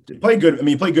 Yeah, he played good. I mean,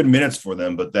 he played good minutes for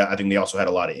them, but I think they also had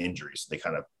a lot of injuries. They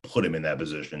kind of put him in that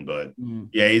position. But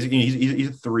yeah, he's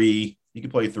a 3. He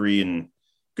can play 3 and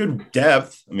good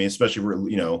depth. I mean, especially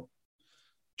for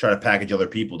try to package other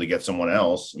people to get someone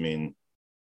else. I mean,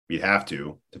 we'd have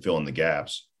to fill in the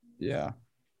gaps. Yeah.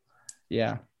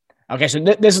 Okay, so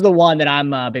this is the one that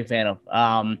I'm a big fan of.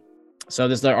 So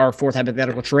this is our fourth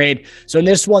hypothetical trade. So in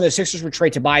this one, the Sixers would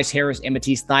trade Tobias Harris and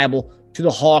Matisse Thybulle to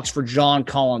the Hawks for John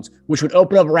Collins, which would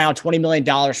open up around $20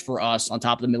 million for us on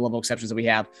top of the mid-level exceptions that we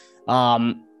have.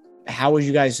 How would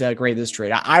you guys grade this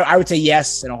trade? I would say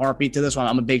yes in a heartbeat to this one.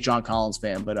 I'm a big John Collins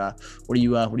fan, but what do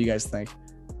you guys think?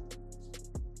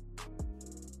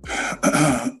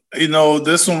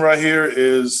 This one right here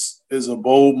is a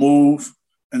bold move,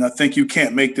 and I think you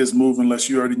can't make this move unless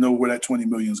you already know where that $20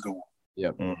 million is going.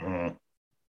 Yep. Mm-hmm.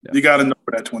 Yep. You got to know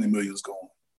where that $20 million is going.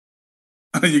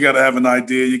 You got to have an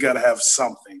idea. You got to have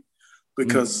something,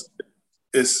 because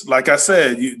it's like I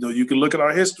said. You can look at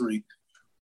our history.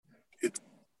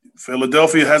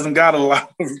 Philadelphia hasn't got a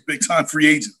lot of big time free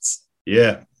agents.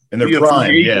 Yeah, and they're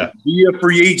prime. Yeah, via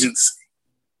free agency,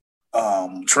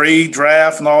 trade,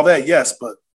 draft, and all that. Yes,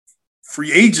 but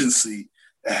free agency,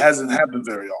 it hasn't happened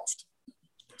very often.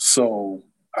 So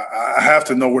I have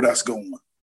to know where that's going,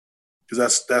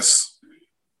 because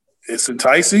it's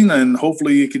enticing, and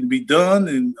hopefully it can be done.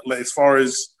 And as far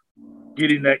as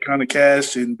getting that kind of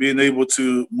cash and being able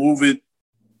to move it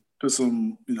to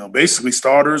some, basically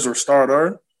starters or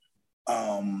starter.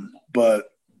 But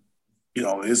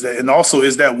is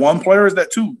that one player? Or is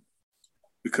that two?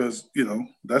 Because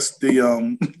that's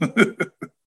the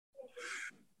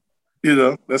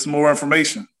that's more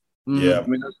information. Yeah, I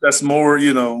mean that's more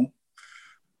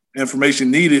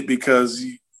information needed, because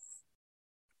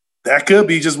that could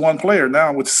be just one player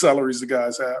now with the salaries the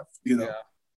guys have. Yeah.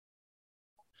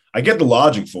 I get the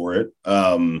logic for it.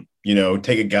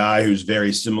 Take a guy who's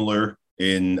very similar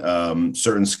in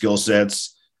certain skill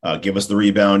sets. Give us the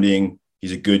rebounding.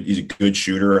 He's a good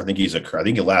shooter. I think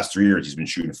the last 3 years he's been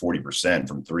shooting 40%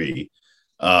 from three.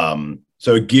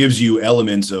 So it gives you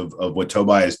elements of what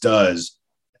Tobias does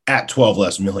at 12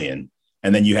 less million.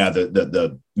 And then you have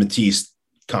the Matisse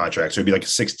contract. So it'd be like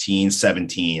 16,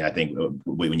 17, I think,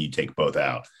 when you take both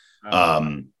out.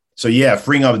 So yeah,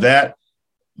 freeing up that.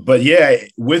 But yeah,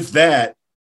 with that,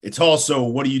 it's also,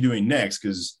 what are you doing next?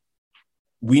 Because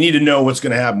we need to know what's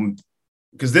going to happen,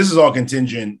 because this is all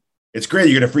contingent. It's great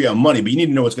you're going to free up money, but you need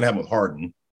to know what's going to happen with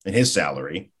Harden and his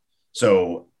salary.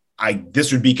 So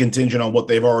this would be contingent on what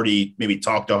they've already maybe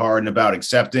talked to Harden about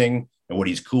accepting and what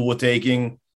he's cool with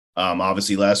taking.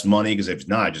 Obviously less money, because if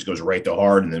not, it just goes right to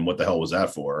Harden. Then what the hell was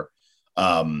that for?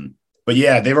 But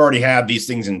yeah, they've already had these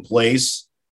things in place.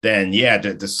 Then yeah,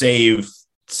 to save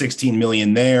 $16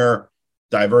 million there,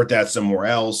 divert that somewhere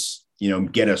else,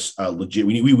 get us a legit.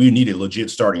 We need a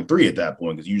legit starting three at that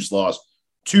point, because you just lost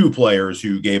two players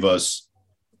who gave us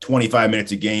 25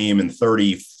 minutes a game and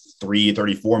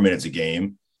 34 minutes a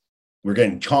game. We're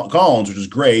getting Collins, which is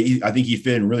great. I think he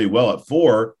fit in really well at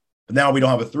 4, but now we don't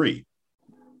have a 3.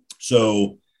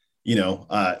 So,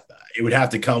 it would have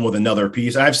to come with another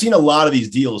piece. I've seen a lot of these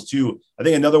deals too. I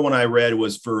think another one I read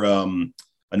was for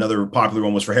another popular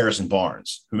one was for Harrison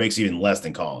Barnes, who makes even less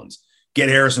than Collins. Get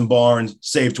Harrison Barnes,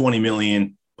 save $20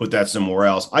 million, put that somewhere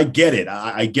else. I get it.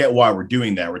 I get why we're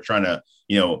doing that. We're trying to,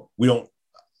 we don't,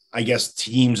 I guess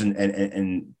teams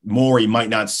and Morey might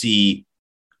not see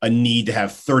a need to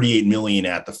have $38 million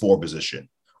at the 4 position.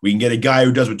 We can get a guy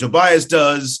who does what Tobias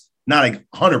does, not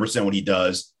 100% what he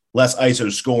does, less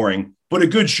ISO scoring, but a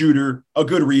good shooter, a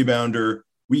good rebounder.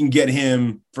 We can get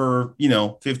him for,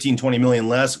 15, 20 million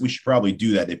less. We should probably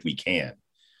do that if we can.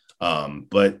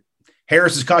 But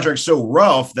Harris's contract is so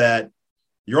rough that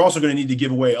you're also going to need to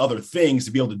give away other things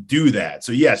to be able to do that.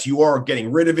 So yes, you are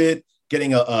getting rid of it,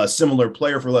 getting a similar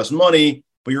player for less money,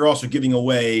 but you're also giving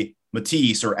away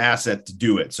Matisse or asset to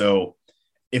do it. So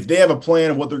if they have a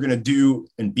plan of what they're going to do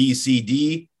in B, C,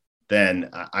 D, then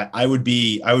I would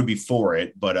be for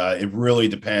it. But it really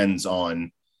depends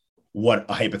on what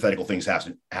hypothetical things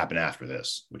happen after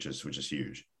this, which is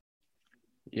huge.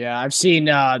 Yeah, I've seen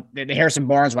the Harrison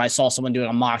Barnes, when I saw someone doing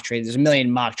a mock trade. There's a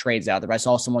million mock trades out there, but I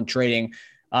saw someone trading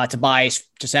Tobias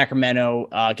to Sacramento,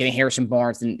 getting Harrison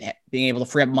Barnes and being able to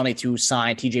free up money to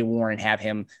sign TJ Warren and have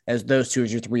him as those two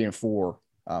as your 3 and 4.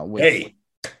 Hey,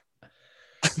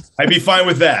 I'd be fine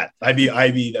with that. I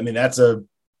mean, that's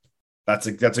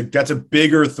a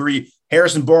bigger 3.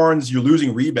 Harrison Barnes, you're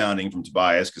losing rebounding from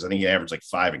Tobias, because I think he averaged like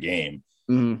 5 a game.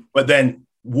 Mm-hmm. But then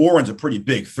Warren's a pretty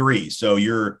big 3, so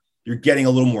you're getting a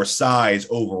little more size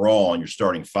overall, and you're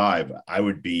starting 5. I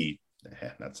would be.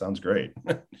 That sounds great.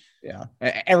 Yeah,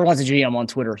 everyone's a GM on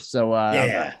Twitter, so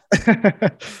yeah.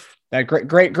 That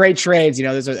great trades.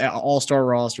 Those are all-star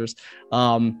rosters.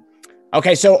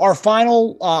 Okay, so our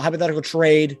final hypothetical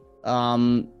trade.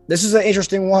 This is an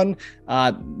interesting one.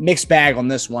 Mixed bag on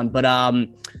this one, but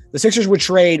the Sixers would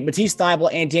trade Matisse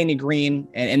Thybulle and Danny Green,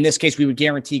 and in this case, we would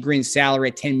guarantee Green's salary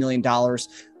at $10 million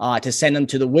to send them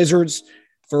to the Wizards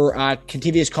for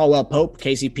Kentavious Caldwell-Pope,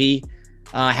 KCP.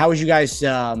 How would you guys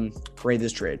rate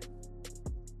this trade?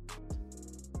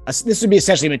 This would be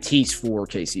essentially Matisse for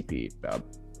KCP,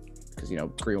 because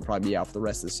Green will probably be out for the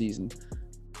rest of the season.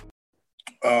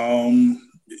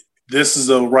 This is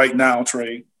a right now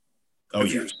trade. Oh,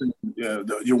 yeah.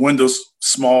 Your window's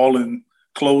small and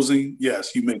closing.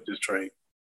 Yes, you make this trade.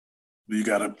 You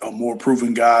got a more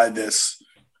proven guy that's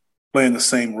playing the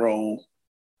same role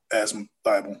as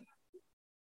Thybulle.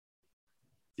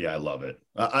 Yeah, I love it.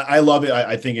 I love it.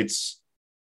 I think it's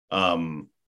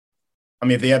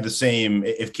if they had the same –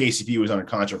 if KCP was under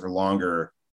contract for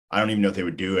longer, I don't even know if they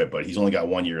would do it, but he's only got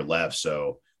 1 year left.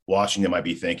 So Washington might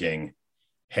be thinking,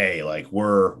 hey, like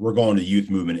we're going to youth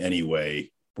movement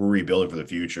anyway. We're rebuilding for the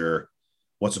future.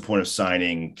 What's the point of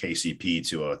signing KCP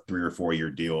to a 3 or 4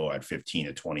 year deal at 15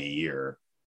 to 20 a year?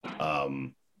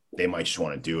 They might just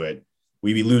want to do it.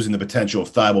 We'd be losing the potential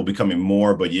of Thybulle becoming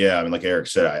more, but yeah, I mean, like Eric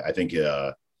said, I think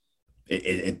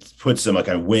it puts them like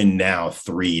a win now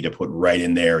 3 to put right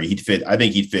in there. He'd fit. I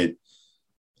think he'd fit.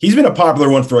 He's been a popular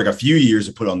one for like a few years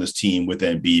to put on this team with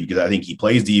Embiid because I think he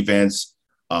plays defense.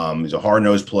 He's a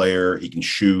hard-nosed player. He can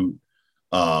shoot.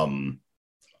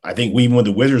 I think even with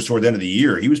the Wizards toward the end of the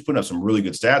year, he was putting up some really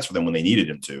good stats for them when they needed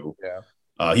him to.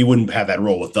 Yeah. He wouldn't have that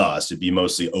role with us. It'd be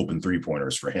mostly open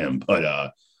 3-pointers for him.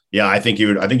 But yeah, I think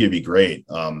it'd be great.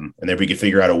 And if we could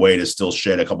figure out a way to still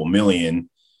shed a couple million,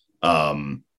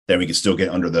 then we could still get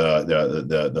under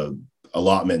the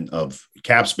allotment of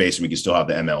cap space, and we could still have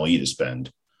the MLE to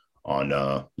spend on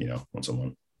on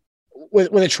someone.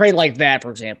 With a trade like that,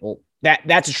 for example,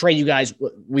 that's a trade you guys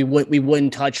we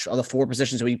wouldn't touch on the 4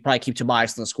 positions. So we probably keep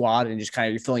Tobias in the squad and just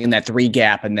kind of filling in that 3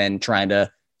 gap and then trying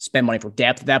to spend money for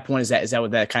depth at that point. Is that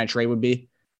what that kind of trade would be?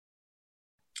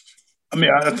 I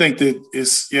mean, I think that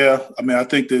I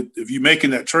think that if you're making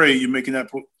that trade, you're making that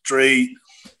trade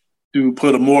to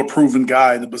put a more proven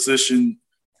guy in the position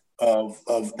of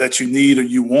that you need or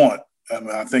you want. I mean,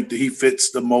 I think that he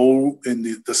fits the mold and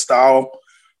the style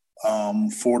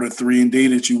for the 3 and D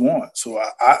that you want. So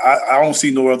I don't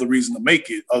see no other reason to make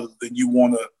it other than you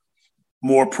want a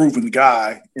more proven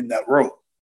guy in that role.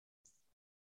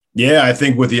 Yeah, I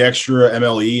think with the extra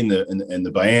MLE and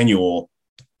the biannual,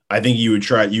 I think you would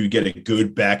get a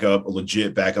good backup, a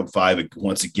legit backup 5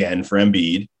 once again for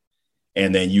Embiid,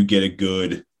 and then you get a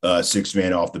good 6th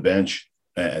man off the bench,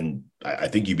 and I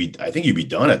think you'd be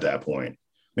done at that point.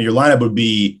 I mean, your lineup would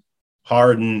be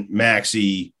Harden,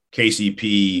 Maxey,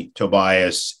 KCP,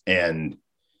 Tobias, and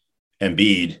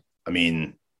Embiid. I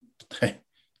mean,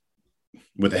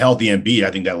 with a healthy Embiid,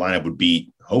 I think that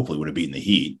lineup hopefully would have beaten the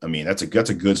Heat. I mean, that's a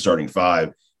good starting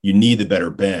 5. You need the better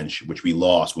bench, which we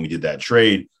lost when we did that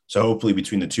trade. So hopefully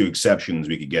between the 2 exceptions,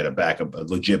 we could get a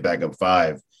legit backup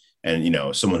 5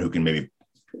 and, someone who can maybe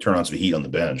turn on some heat on the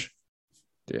bench.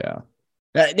 Yeah.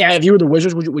 Now, if you were the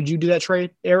Wizards, would you do that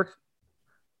trade, Eric?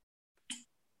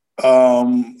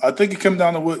 I think it comes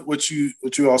down to what you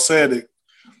all said.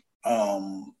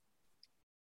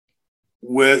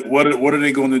 What are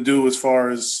they going to do as far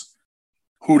as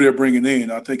who they're bringing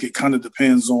in? I think it kind of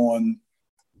depends on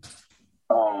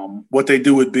what they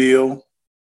do with Beal.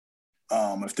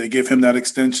 If they give him that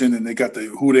extension and they got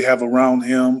who they have around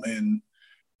him, and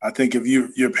I think if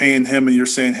you're paying him and you're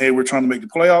saying, hey, we're trying to make the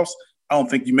playoffs, I don't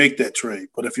think you make that trade.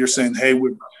 But if you're saying, hey,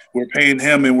 we're paying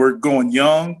him and we're going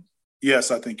young,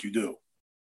 yes, I think you do.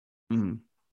 Mm-hmm.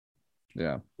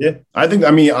 Yeah. I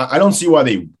don't see why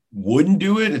they wouldn't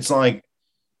do it. It's not like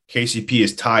KCP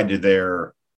is tied to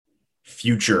their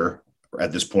future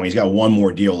at this point. He's got one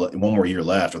more year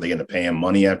left. Are they going to pay him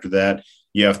money after that?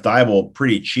 You have Thybulle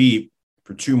pretty cheap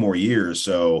for 2 more years.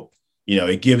 So,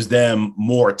 it gives them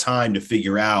more time to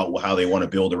figure out how they want to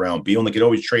build around Beal. And they could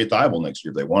always trade Thybulle next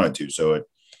year if they wanted to. So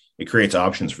it creates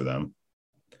options for them.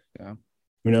 Yeah.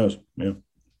 Who knows? Yeah.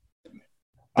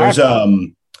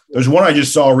 There's one I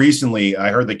just saw recently.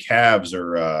 I heard the Cavs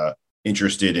are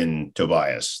interested in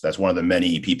Tobias. That's one of the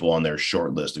many people on their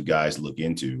short list of guys to look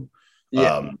into.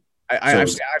 Yeah. I've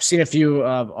seen a few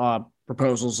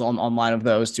proposals online of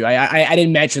those too. I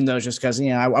didn't mention those just because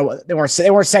they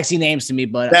weren't sexy names to me,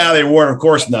 but they weren't, of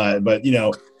course not. But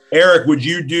Eric, would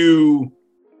you do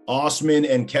Osman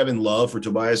and Kevin Love for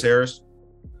Tobias Harris?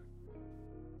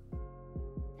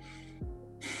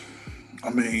 I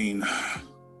mean,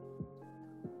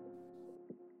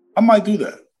 I might do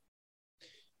that.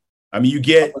 I mean,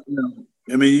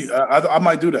 I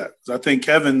might do that because I think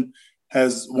Kevin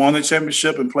has won a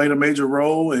championship and played a major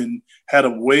role and had a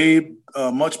way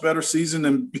much better season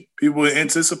than people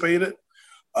anticipated.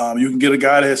 You can get a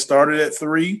guy that has started at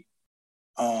 3.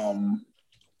 I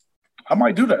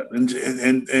might do that,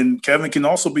 and Kevin can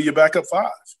also be your backup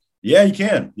 5. Yeah, he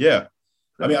can. Yeah.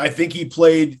 I mean, I think he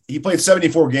played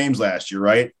 74 games last year,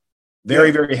 right?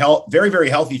 Very, very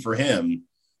healthy for him,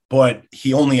 but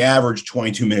he only averaged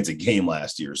 22 minutes a game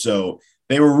last year. So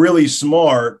they were really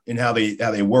smart in how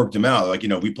they worked him out. Like,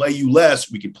 if we play you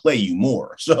less, we could play you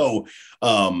more. So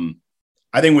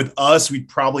I think with us, we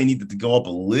probably need to go up a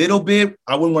little bit.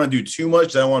 I wouldn't want to do too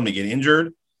much. I don't want him to get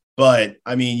injured. But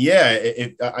I mean,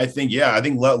 I think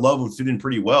Love would fit in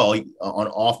pretty well. On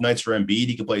off nights for Embiid,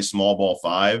 he could play small ball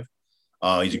 5.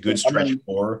 He's a good stretch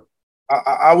 4.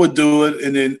 I would do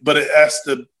it, but it has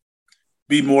to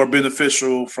be more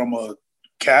beneficial from a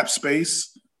cap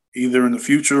space, either in the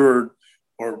future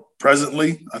or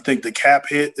presently. I think the cap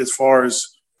hit as far as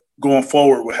going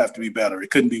forward would have to be better. It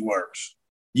couldn't be worse.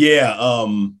 Yeah.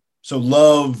 So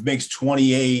Love makes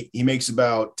 28. He makes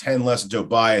about 10 less than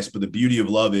Tobias, but the beauty of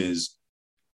Love is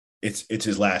it's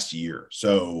his last year.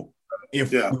 So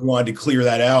if we wanted to clear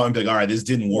that out and be like, all right, this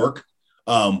didn't work,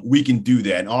 we can do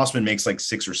that. And Osman makes like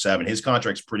 6 or 7. His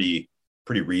contract's pretty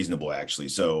reasonable, actually.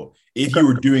 So if you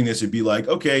were doing this, it'd be like,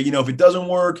 okay, if it doesn't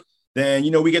work, then,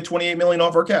 we get $28 million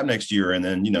off our cap next year. And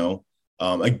then,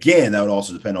 again, that would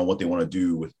also depend on what they want to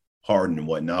do with Harden and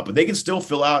whatnot, but they can still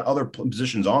fill out other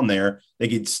positions on there. They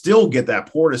could still get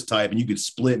that Portis type, and you could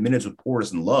split minutes with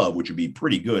Portis and Love, which would be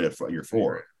pretty good at your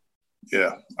 4.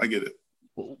 Yeah, I get it.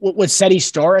 Would Seti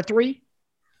start at 3?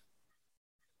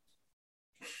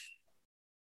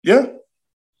 Yeah.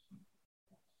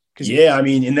 Yeah, I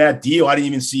mean, in that deal, I didn't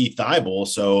even see Thibault.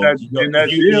 So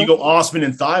you go Osman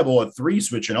and Thibault at 3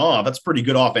 switching off. That's pretty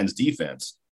good offense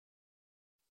defense.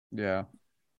 Yeah.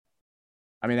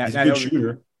 I mean, he's a good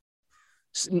shooter.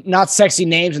 Not sexy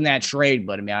names in that trade,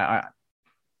 but I mean, I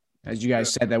as you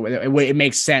guys said, that it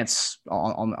makes sense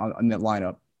on that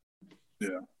lineup.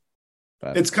 Yeah.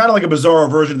 But it's kind of like a bizarre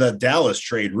version of that Dallas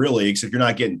trade, really, except you're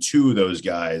not getting 2 of those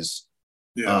guys.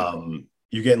 Yeah.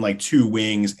 You're getting like 2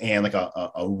 wings and like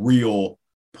a real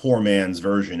poor man's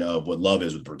version of what Love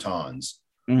is with Bertans.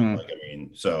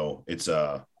 Mm-hmm. So it's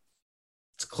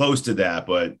close to that,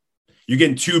 but you're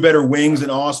getting 2 better wings than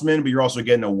Osman, but you're also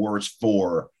getting a worse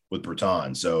 4 with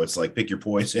Bertans. So it's like, pick your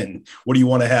poison. What do you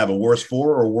want to have, a worse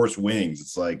 4 or worse wings?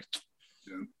 It's like,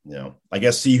 I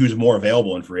guess see who's more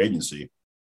available in free agency.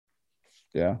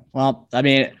 Yeah. Well, I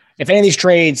mean, if any of these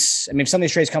trades, if some of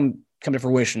these trades come to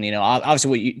fruition,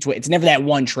 obviously it's never that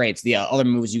one trade. It's the other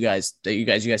moves you guys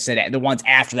said, the ones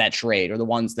after that trade or the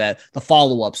ones that the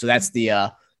follow up. So that's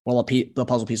the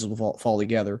puzzle pieces will fall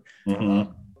together.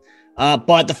 Mm-hmm.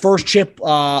 But the first chip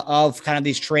of kind of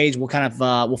these trades,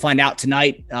 we'll find out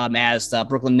tonight as the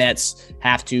Brooklyn Nets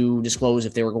have to disclose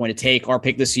if they were going to take our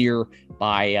pick this year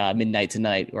by midnight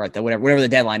tonight, or at whatever the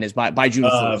deadline is by June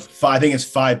 4th. I think it's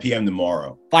 5 p.m.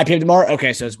 tomorrow. 5 p.m. tomorrow.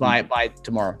 Okay, so it's by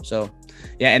tomorrow. So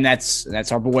yeah, and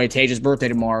that's our boy Taja's birthday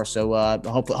tomorrow. So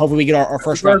hopefully we get our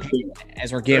first round pick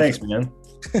as our gift. Thanks, man.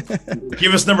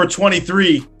 Give us number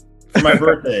 23 for my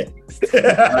birthday.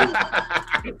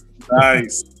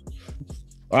 Nice.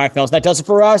 All right, fellas, that does it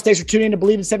for us. Thanks for tuning in to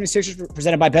Believe in 76ers,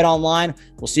 presented by Bet Online.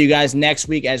 We'll see you guys next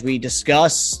week as we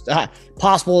discuss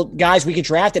possible guys we could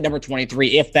draft at number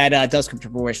 23 if that does come to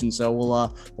fruition. So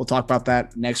we'll talk about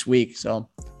that next week. So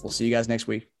we'll see you guys next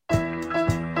week.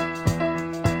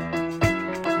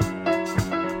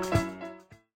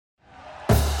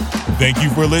 Thank you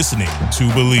for listening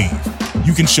to Believe.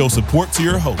 You can show support to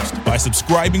your host by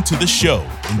subscribing to the show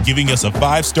and giving us a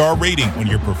 5-star rating on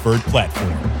your preferred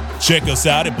platform. Check us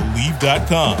out at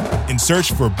Believe.com and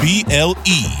search for BLEAV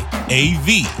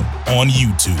on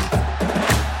YouTube.